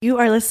You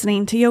are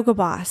listening to Yoga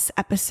Boss,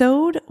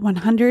 episode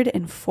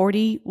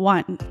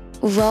 141.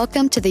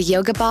 Welcome to the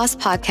Yoga Boss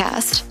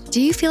podcast.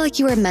 Do you feel like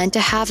you were meant to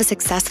have a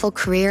successful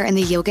career in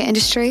the yoga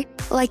industry?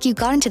 Like you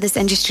got into this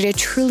industry to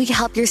truly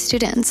help your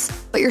students,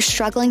 but you're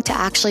struggling to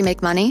actually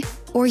make money?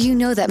 Or you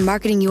know that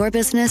marketing your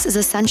business is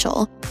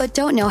essential, but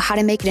don't know how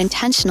to make it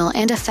intentional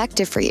and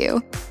effective for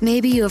you.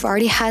 Maybe you have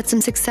already had some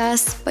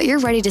success, but you're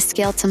ready to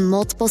scale to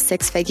multiple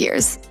six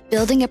figures.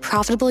 Building a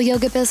profitable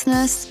yoga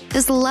business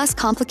is less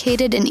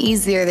complicated and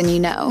easier than you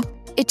know.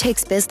 It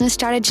takes business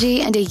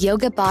strategy and a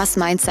yoga boss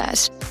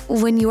mindset.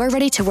 When you are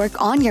ready to work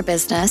on your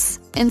business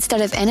instead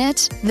of in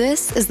it,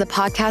 this is the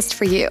podcast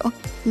for you.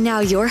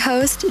 Now your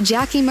host,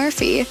 Jackie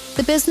Murphy,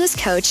 the business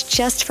coach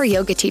just for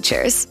yoga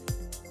teachers.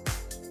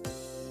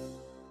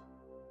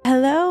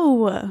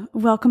 Hello,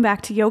 welcome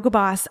back to Yoga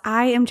Boss.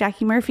 I am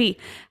Jackie Murphy.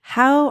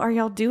 How are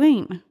y'all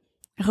doing?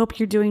 I hope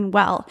you're doing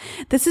well.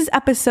 This is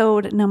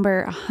episode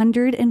number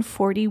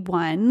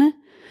 141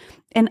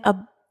 and a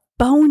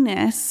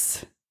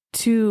bonus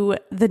to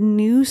the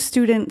new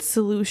student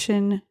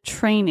solution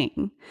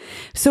training.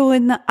 So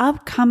in the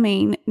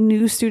upcoming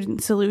new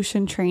student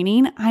solution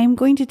training, I'm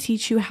going to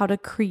teach you how to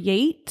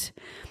create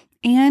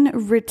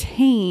and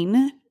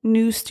retain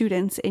new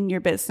students in your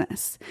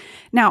business.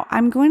 Now,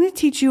 I'm going to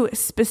teach you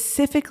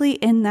specifically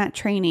in that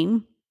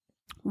training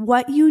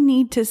what you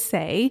need to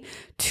say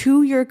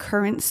to your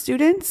current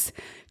students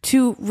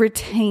to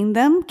retain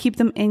them, keep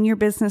them in your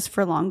business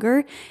for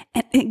longer,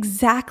 and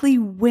exactly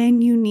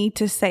when you need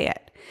to say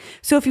it.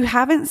 So if you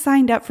haven't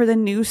signed up for the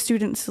new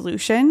student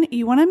solution,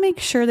 you want to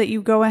make sure that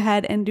you go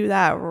ahead and do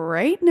that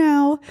right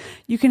now.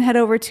 You can head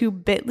over to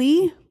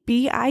bit.ly,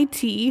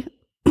 you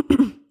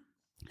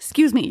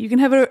can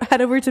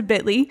head over to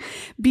bit.ly/new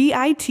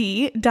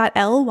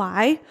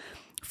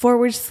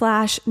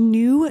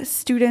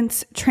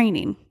students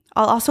training.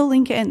 I'll also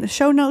link it in the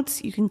show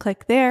notes. You can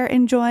click there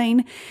and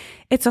join.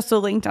 It's also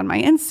linked on my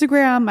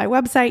Instagram, my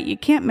website. You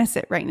can't miss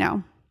it right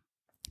now.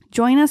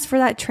 Join us for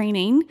that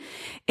training.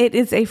 It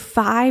is a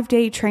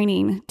 5-day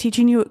training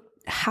teaching you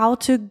how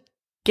to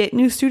get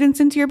new students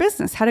into your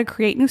business, how to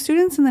create new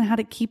students, and then how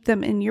to keep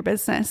them in your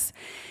business.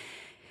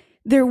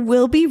 There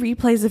will be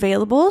replays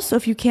available, so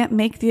if you can't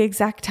make the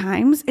exact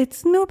times,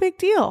 it's no big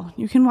deal.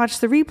 You can watch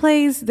the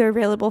replays. They're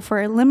available for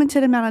a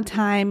limited amount of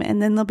time,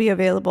 and then they'll be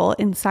available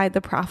inside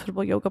the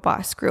Profitable Yoga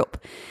Boss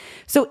group.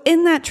 So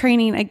in that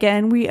training,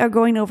 again, we are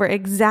going over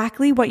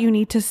exactly what you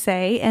need to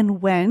say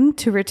and when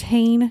to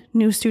retain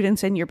new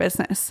students in your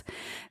business.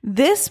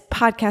 This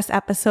podcast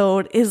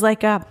episode is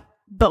like a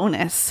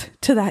bonus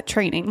to that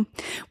training.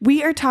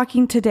 We are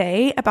talking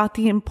today about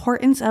the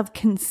importance of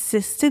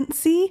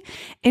consistency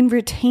in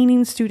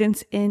retaining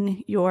students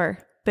in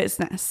your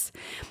business.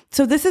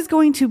 So this is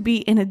going to be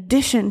in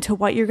addition to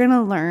what you're going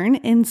to learn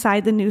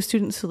inside the new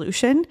student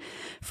solution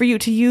for you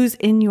to use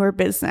in your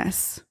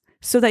business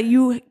so that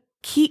you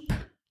keep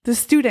the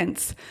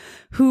students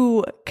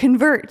who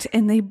convert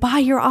and they buy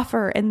your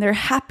offer and they're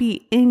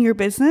happy in your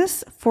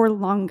business for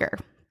longer.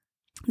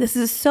 This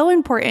is so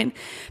important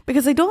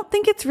because I don't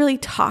think it's really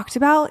talked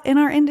about in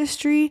our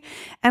industry.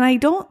 And I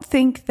don't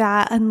think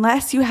that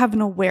unless you have an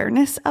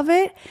awareness of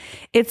it,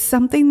 it's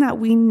something that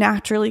we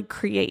naturally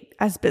create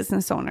as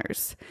business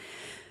owners.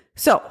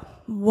 So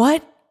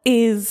what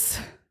is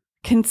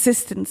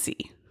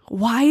consistency?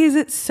 Why is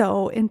it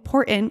so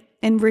important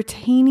in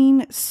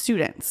retaining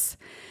students?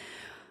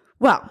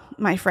 Well,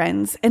 my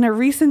friends, in a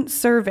recent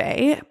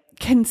survey,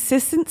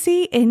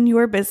 consistency in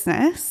your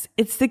business,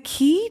 it's the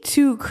key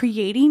to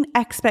creating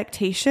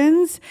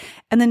expectations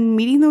and then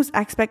meeting those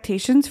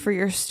expectations for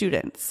your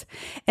students.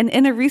 And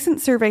in a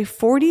recent survey,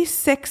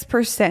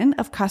 46%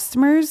 of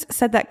customers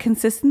said that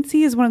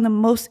consistency is one of the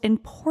most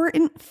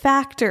important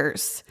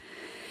factors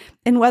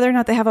in whether or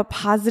not they have a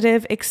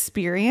positive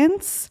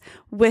experience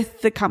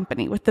with the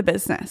company, with the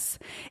business.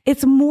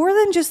 It's more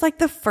than just like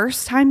the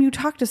first time you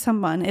talk to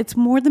someone. It's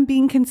more than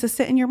being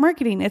consistent in your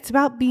marketing. It's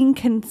about being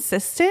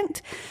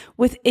consistent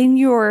within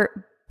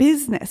your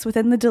business,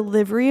 within the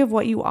delivery of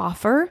what you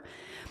offer.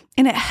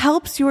 And it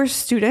helps your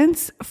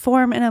students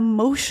form an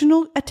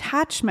emotional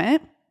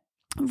attachment.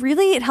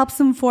 Really, it helps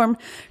them form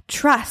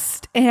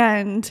trust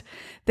and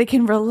they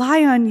can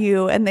rely on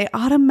you and they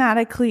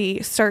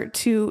automatically start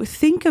to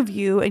think of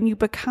you and you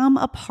become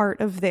a part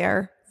of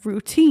their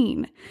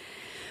routine.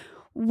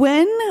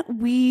 When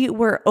we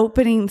were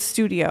opening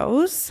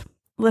studios,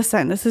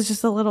 listen, this is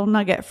just a little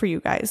nugget for you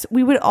guys.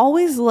 We would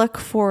always look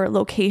for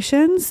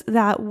locations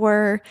that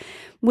were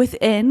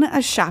within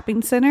a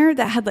shopping center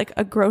that had like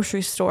a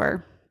grocery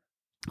store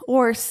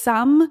or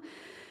some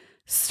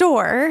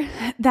store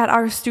that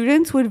our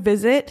students would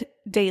visit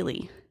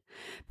daily,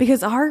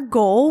 because our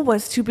goal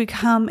was to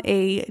become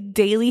a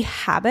daily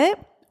habit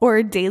or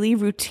a daily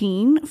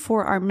routine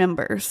for our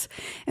members.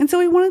 And so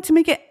we wanted to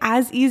make it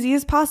as easy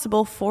as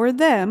possible for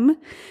them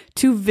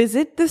to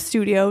visit the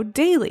studio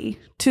daily.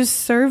 To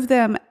serve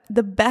them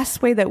the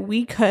best way that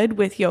we could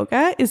with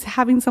yoga is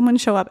having someone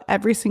show up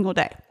every single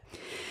day.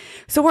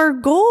 So our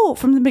goal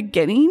from the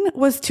beginning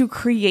was to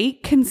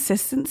create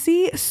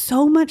consistency,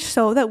 so much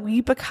so that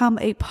we become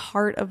a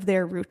part of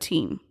their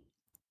routine.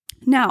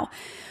 Now,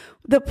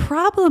 the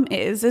problem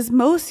is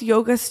most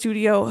yoga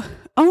studio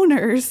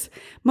owners,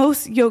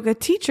 most yoga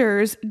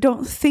teachers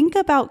don't think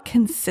about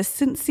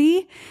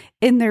consistency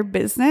in their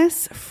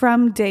business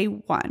from day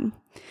one.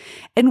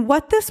 And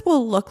what this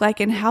will look like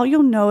and how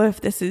you'll know if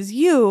this is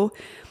you,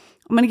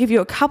 I'm going to give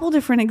you a couple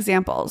different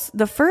examples.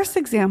 The first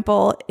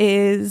example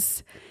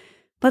is,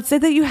 let's say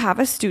that you have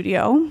a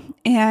studio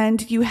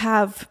and you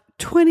have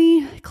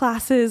 20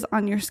 classes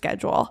on your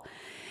schedule,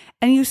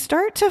 and you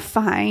start to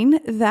find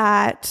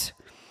that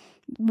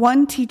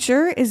one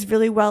teacher is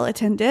really well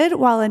attended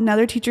while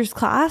another teacher's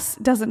class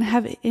doesn't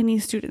have any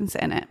students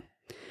in it.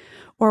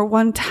 Or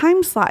one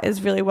time slot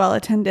is really well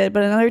attended,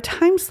 but another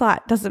time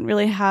slot doesn't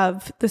really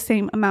have the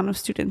same amount of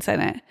students in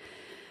it.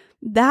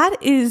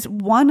 That is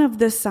one of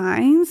the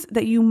signs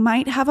that you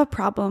might have a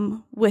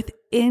problem with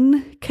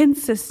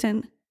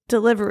inconsistent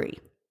delivery.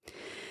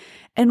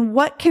 And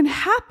what can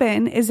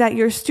happen is that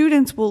your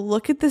students will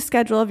look at the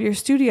schedule of your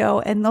studio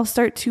and they'll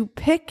start to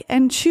pick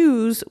and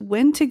choose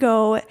when to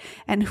go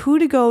and who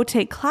to go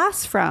take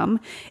class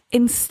from,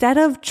 instead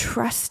of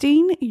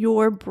trusting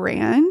your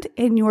brand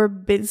and your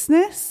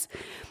business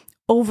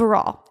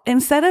overall.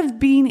 Instead of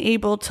being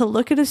able to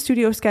look at a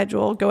studio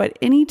schedule, go at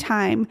any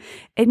time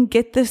and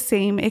get the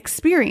same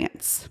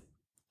experience.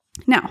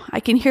 Now,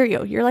 I can hear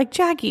you. You're like,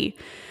 Jackie,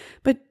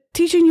 but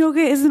teaching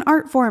yoga is an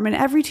art form and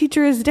every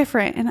teacher is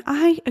different. And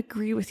I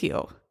agree with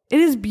you. It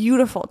is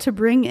beautiful to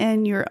bring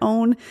in your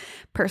own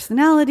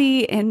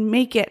personality and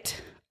make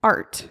it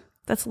art.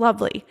 That's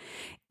lovely.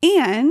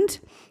 And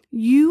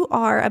you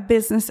are a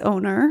business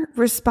owner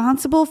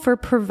responsible for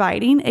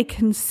providing a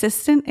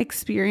consistent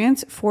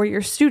experience for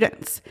your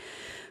students.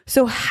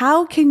 So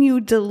how can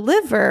you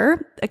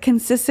deliver a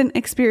consistent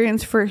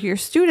experience for your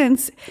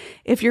students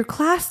if your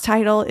class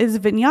title is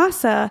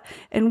Vinyasa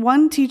and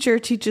one teacher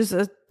teaches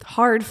a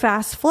hard,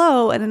 fast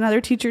flow and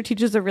another teacher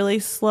teaches a really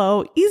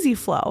slow, easy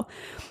flow?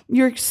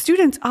 Your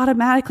students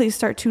automatically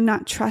start to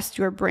not trust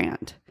your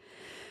brand.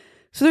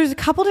 So there's a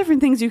couple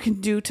different things you can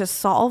do to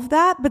solve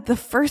that, but the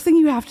first thing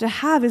you have to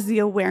have is the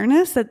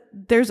awareness that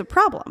there's a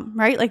problem,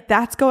 right? Like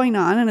that's going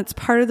on, and it's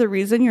part of the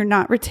reason you're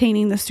not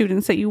retaining the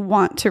students that you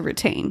want to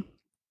retain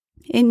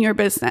in your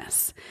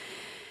business.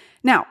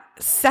 Now,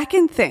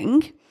 second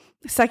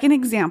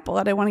example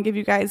that I want to give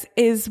you guys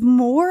is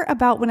more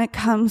about when it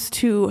comes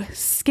to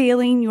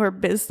scaling your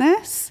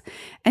business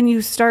and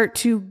you start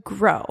to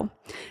grow.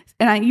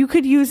 And you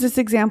could use this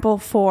example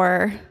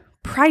for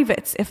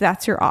privates if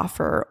that's your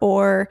offer,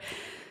 or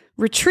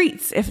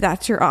retreats if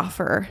that's your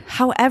offer,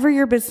 however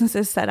your business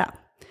is set up.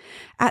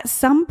 At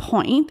some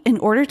point, in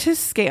order to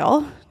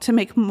scale, to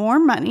make more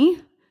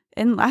money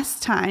in less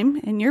time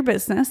in your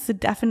business, the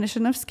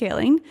definition of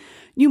scaling,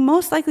 you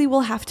most likely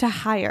will have to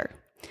hire.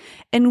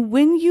 And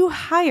when you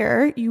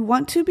hire, you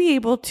want to be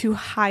able to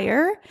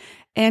hire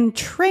and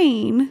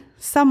train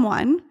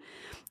someone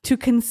to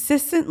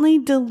consistently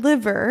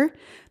deliver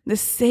the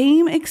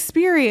same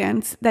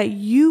experience that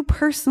you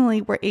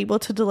personally were able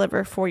to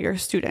deliver for your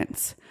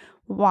students.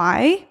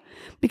 Why?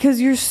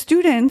 Because your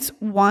students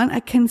want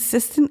a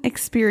consistent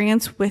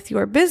experience with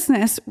your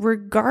business,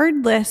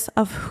 regardless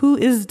of who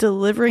is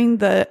delivering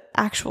the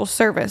actual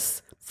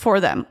service for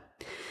them.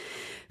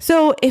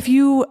 So if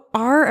you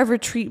are a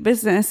retreat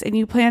business and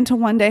you plan to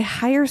one day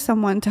hire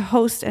someone to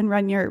host and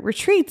run your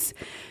retreats,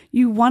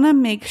 you want to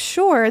make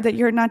sure that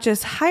you're not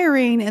just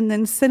hiring and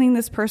then sending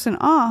this person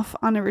off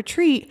on a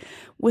retreat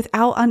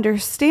without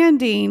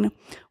understanding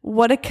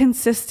what a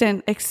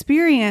consistent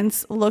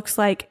experience looks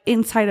like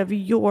inside of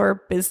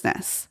your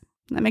business.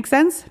 That makes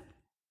sense?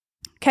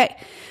 Okay,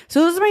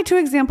 so those are my two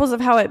examples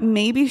of how it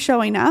may be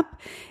showing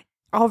up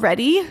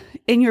already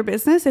in your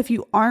business if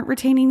you aren't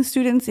retaining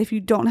students, if you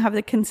don't have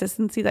the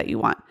consistency that you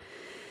want.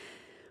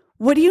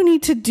 What do you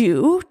need to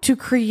do to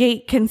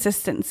create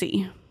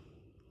consistency?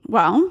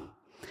 Well,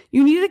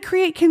 you need to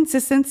create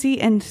consistency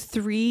in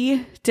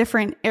 3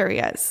 different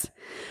areas.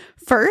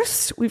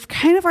 First, we've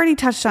kind of already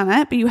touched on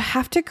it, but you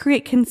have to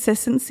create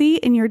consistency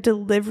in your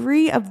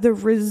delivery of the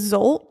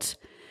result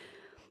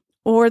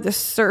or the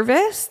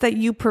service that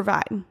you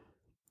provide.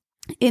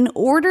 In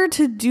order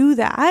to do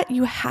that,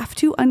 you have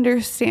to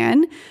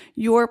understand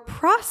your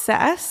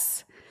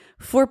process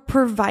for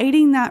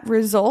providing that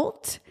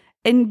result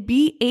and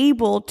be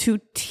able to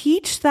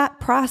teach that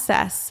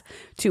process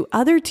to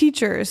other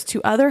teachers,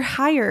 to other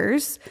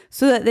hires,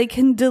 so that they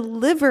can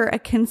deliver a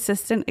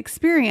consistent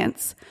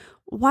experience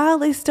while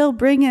they still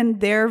bring in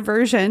their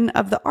version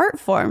of the art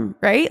form,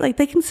 right? Like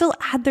they can still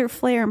add their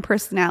flair and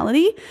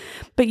personality,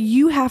 but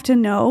you have to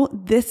know,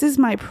 this is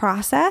my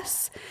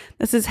process.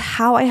 This is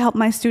how I help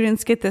my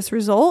students get this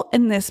result.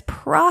 And this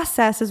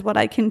process is what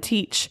I can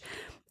teach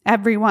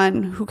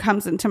everyone who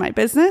comes into my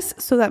business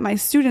so that my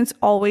students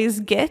always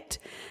get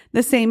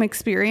the same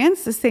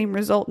experience, the same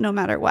result, no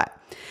matter what.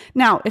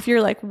 Now, if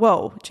you're like,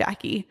 whoa,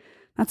 Jackie,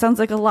 That sounds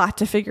like a lot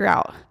to figure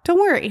out. Don't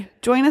worry.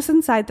 Join us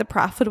inside the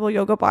Profitable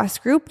Yoga Boss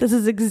group. This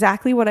is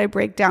exactly what I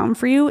break down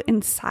for you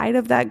inside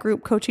of that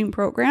group coaching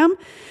program.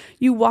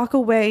 You walk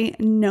away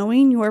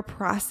knowing your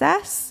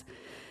process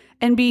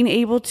and being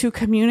able to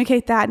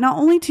communicate that not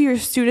only to your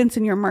students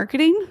in your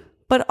marketing,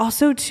 but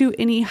also to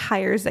any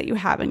hires that you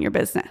have in your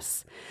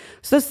business.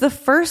 So that's the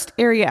first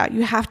area.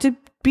 You have to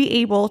be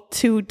able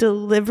to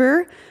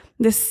deliver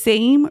the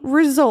same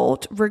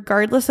result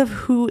regardless of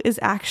who is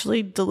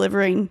actually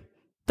delivering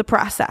the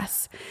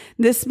process.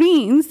 This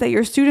means that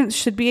your students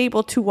should be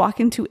able to walk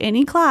into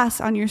any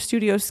class on your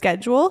studio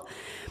schedule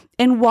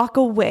and walk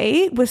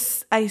away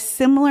with a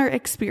similar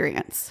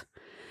experience.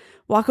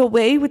 Walk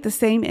away with the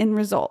same end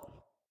result.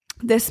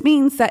 This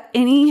means that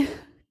any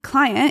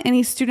client,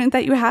 any student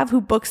that you have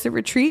who books the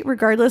retreat,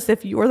 regardless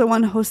if you're the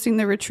one hosting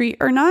the retreat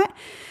or not,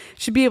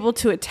 should be able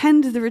to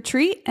attend the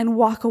retreat and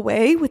walk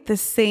away with the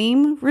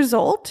same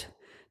result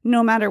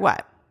no matter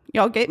what.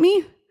 Y'all get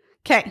me?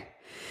 Okay.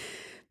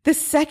 The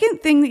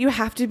second thing that you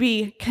have to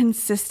be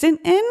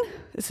consistent in,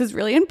 this is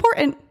really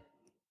important.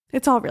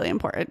 It's all really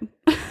important.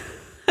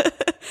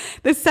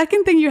 The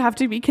second thing you have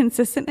to be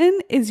consistent in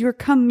is your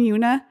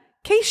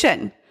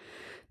communication.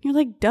 You're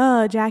like,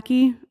 duh,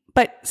 Jackie.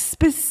 But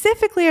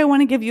specifically, I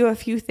want to give you a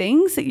few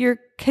things that you're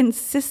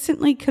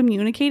consistently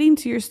communicating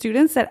to your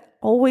students that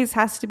always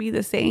has to be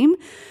the same,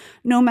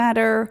 no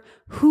matter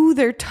who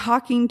they're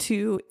talking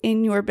to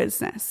in your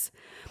business.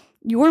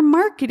 Your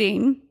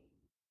marketing,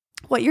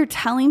 what you're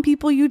telling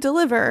people you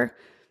deliver,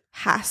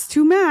 has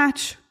to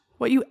match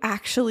what you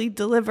actually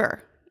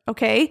deliver.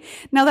 Okay.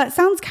 Now that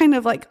sounds kind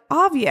of like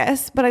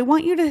obvious, but I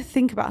want you to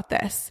think about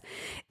this.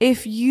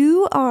 If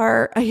you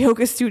are a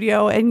yoga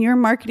studio and you're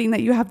marketing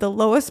that you have the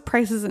lowest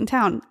prices in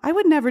town, I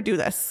would never do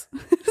this.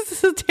 This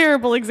is a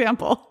terrible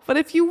example. But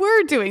if you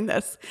were doing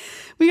this,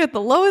 we got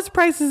the lowest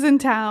prices in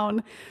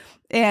town,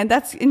 and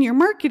that's in your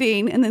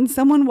marketing. And then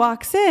someone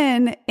walks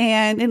in,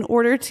 and in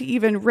order to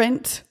even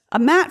rent a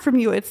mat from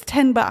you, it's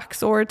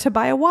 $10, or to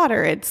buy a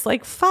water, it's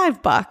like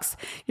 $5.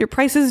 Your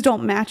prices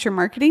don't match your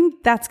marketing.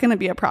 That's going to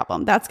be a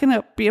problem. That's going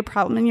to be a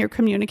problem in your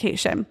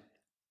communication.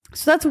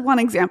 So that's one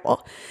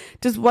example.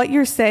 Does what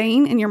you're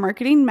saying in your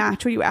marketing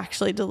match what you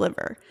actually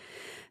deliver?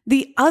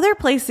 The other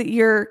place that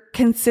your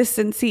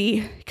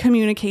consistency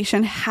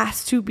communication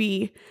has to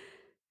be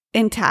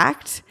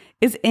intact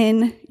is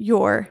in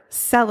your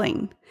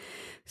selling.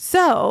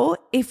 So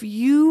if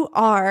you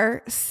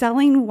are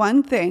selling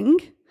one thing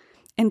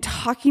and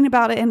talking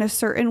about it in a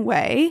certain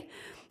way,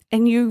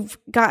 and you've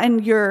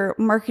gotten your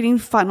marketing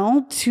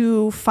funnel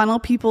to funnel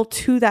people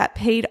to that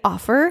paid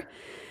offer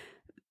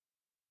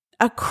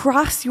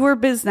across your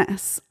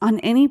business on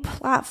any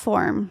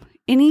platform,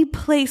 any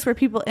place where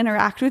people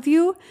interact with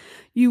you,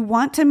 you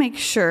want to make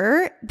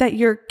sure that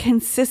you're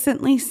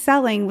consistently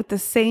selling with the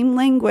same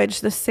language,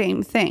 the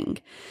same thing.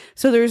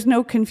 So there's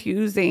no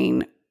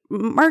confusing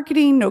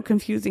marketing, no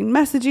confusing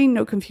messaging,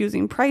 no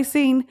confusing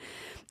pricing.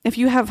 If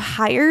you have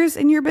hires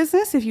in your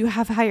business, if you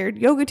have hired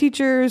yoga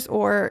teachers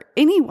or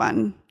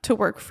anyone to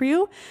work for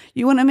you,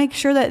 you want to make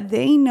sure that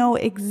they know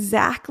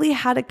exactly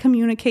how to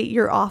communicate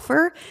your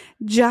offer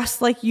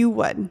just like you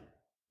would,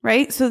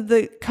 right? So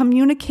the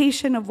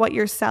communication of what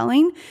you're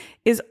selling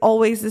is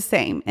always the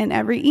same in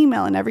every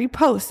email, in every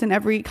post, in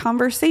every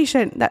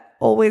conversation. That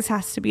always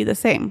has to be the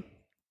same.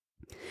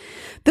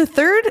 The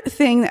third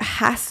thing that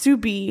has to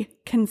be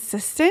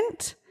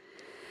consistent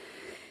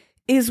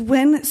is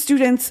when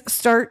students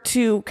start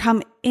to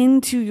come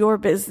into your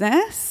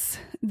business,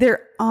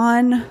 their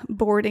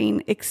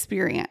onboarding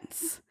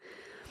experience.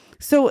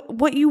 So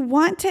what you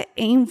want to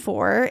aim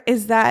for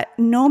is that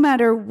no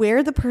matter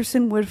where the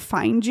person would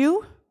find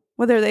you,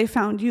 whether they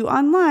found you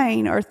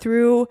online or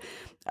through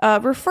a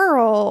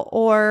referral,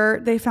 or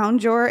they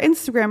found your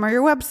Instagram or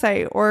your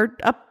website or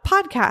a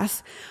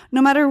podcast,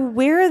 no matter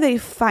where they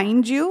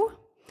find you,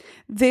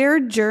 their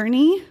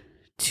journey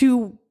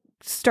to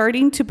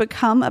starting to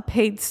become a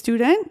paid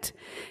student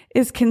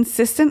is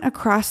consistent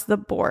across the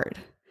board.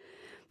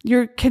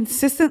 You're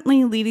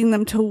consistently leading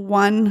them to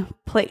one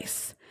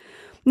place.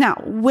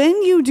 Now,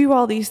 when you do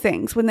all these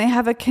things, when they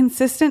have a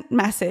consistent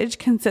message,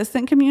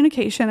 consistent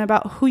communication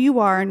about who you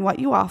are and what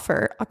you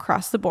offer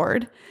across the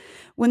board,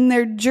 when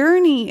their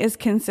journey is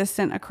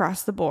consistent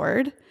across the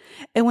board,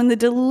 and when the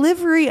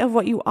delivery of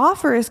what you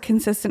offer is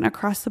consistent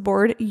across the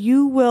board,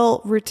 you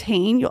will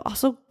retain, you'll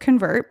also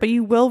convert, but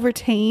you will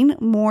retain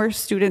more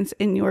students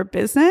in your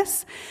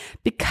business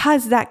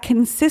because that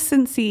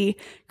consistency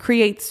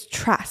creates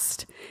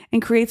trust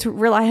and creates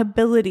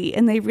reliability.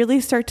 And they really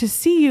start to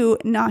see you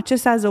not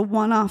just as a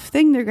one-off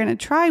thing they're going to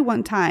try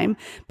one time,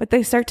 but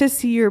they start to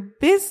see your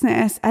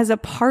business as a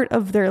part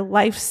of their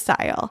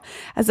lifestyle,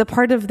 as a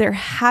part of their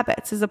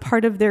habits, as a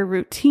part of their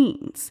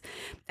routines.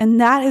 And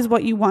that is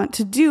what you want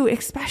to do,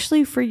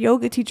 especially for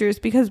yoga teachers,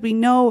 because we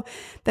know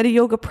that a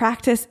yoga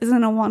practice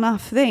isn't a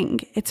one-off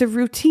thing. It's a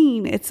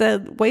routine. It's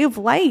a way of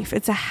life.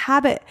 It's a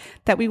habit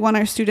that we want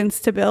our students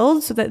to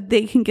build so that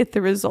they can get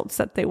the results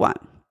that they want.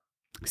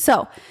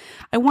 So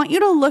I want you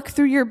to look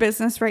through your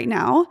business right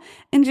now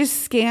and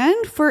just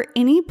scan for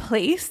any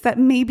place that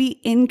may be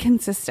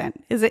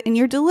inconsistent. Is it in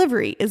your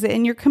delivery? Is it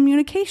in your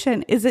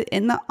communication? Is it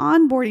in the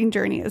onboarding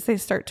journey as they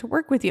start to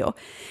work with you?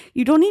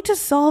 You don't need to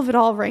solve it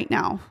all right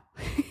now.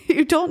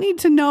 You don't need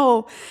to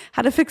know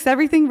how to fix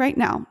everything right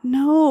now.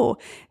 No,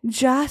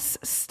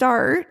 just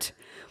start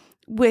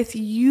with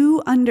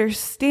you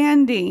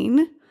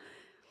understanding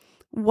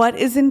what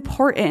is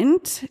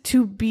important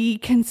to be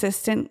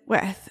consistent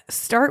with.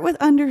 Start with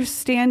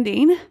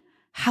understanding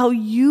how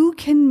you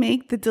can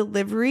make the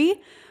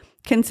delivery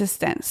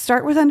consistent.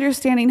 Start with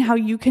understanding how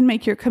you can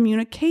make your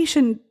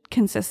communication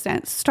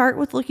consistent. Start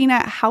with looking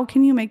at how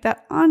can you make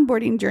that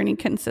onboarding journey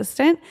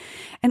consistent.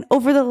 And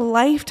over the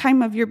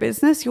lifetime of your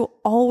business, you'll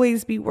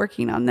always be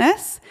working on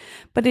this,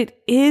 but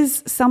it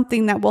is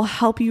something that will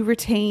help you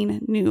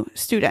retain new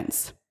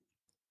students.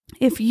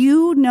 If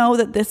you know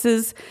that this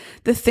is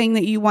the thing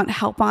that you want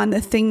help on,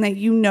 the thing that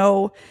you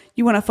know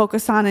you want to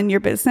focus on in your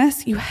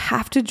business, you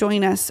have to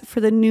join us for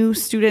the new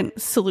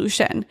student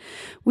solution.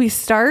 We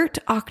start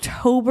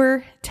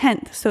October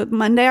 10th. So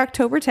Monday,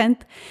 October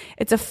 10th,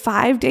 it's a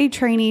 5-day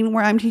training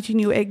where I'm teaching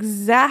you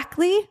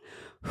exactly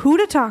who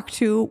to talk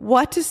to,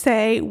 what to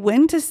say,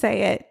 when to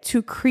say it,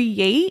 to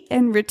create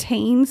and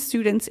retain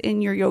students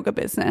in your yoga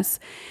business.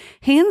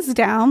 Hands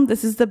down,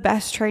 this is the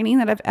best training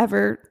that I've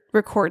ever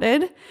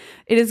recorded.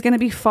 It is going to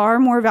be far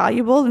more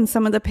valuable than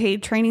some of the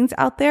paid trainings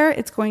out there.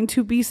 It's going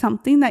to be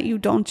something that you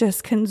don't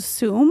just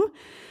consume,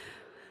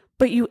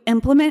 but you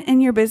implement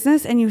in your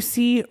business and you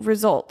see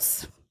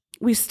results.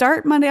 We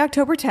start Monday,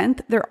 October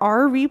 10th. There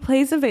are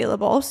replays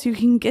available, so you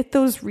can get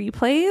those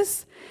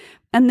replays.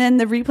 And then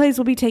the replays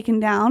will be taken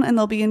down and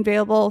they'll be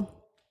available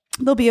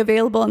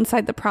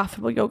inside the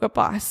Profitable Yoga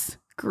Boss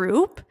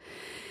group,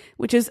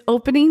 which is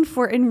opening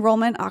for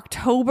enrollment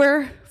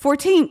October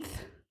 14th.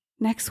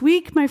 Next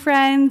week, my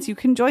friends, you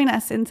can join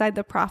us inside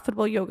the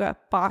Profitable Yoga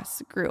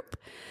Boss group.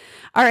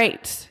 All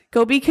right,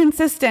 go be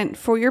consistent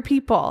for your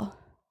people.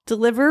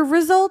 Deliver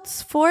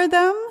results for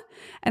them,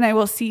 and I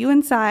will see you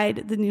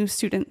inside the new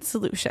student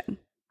solution.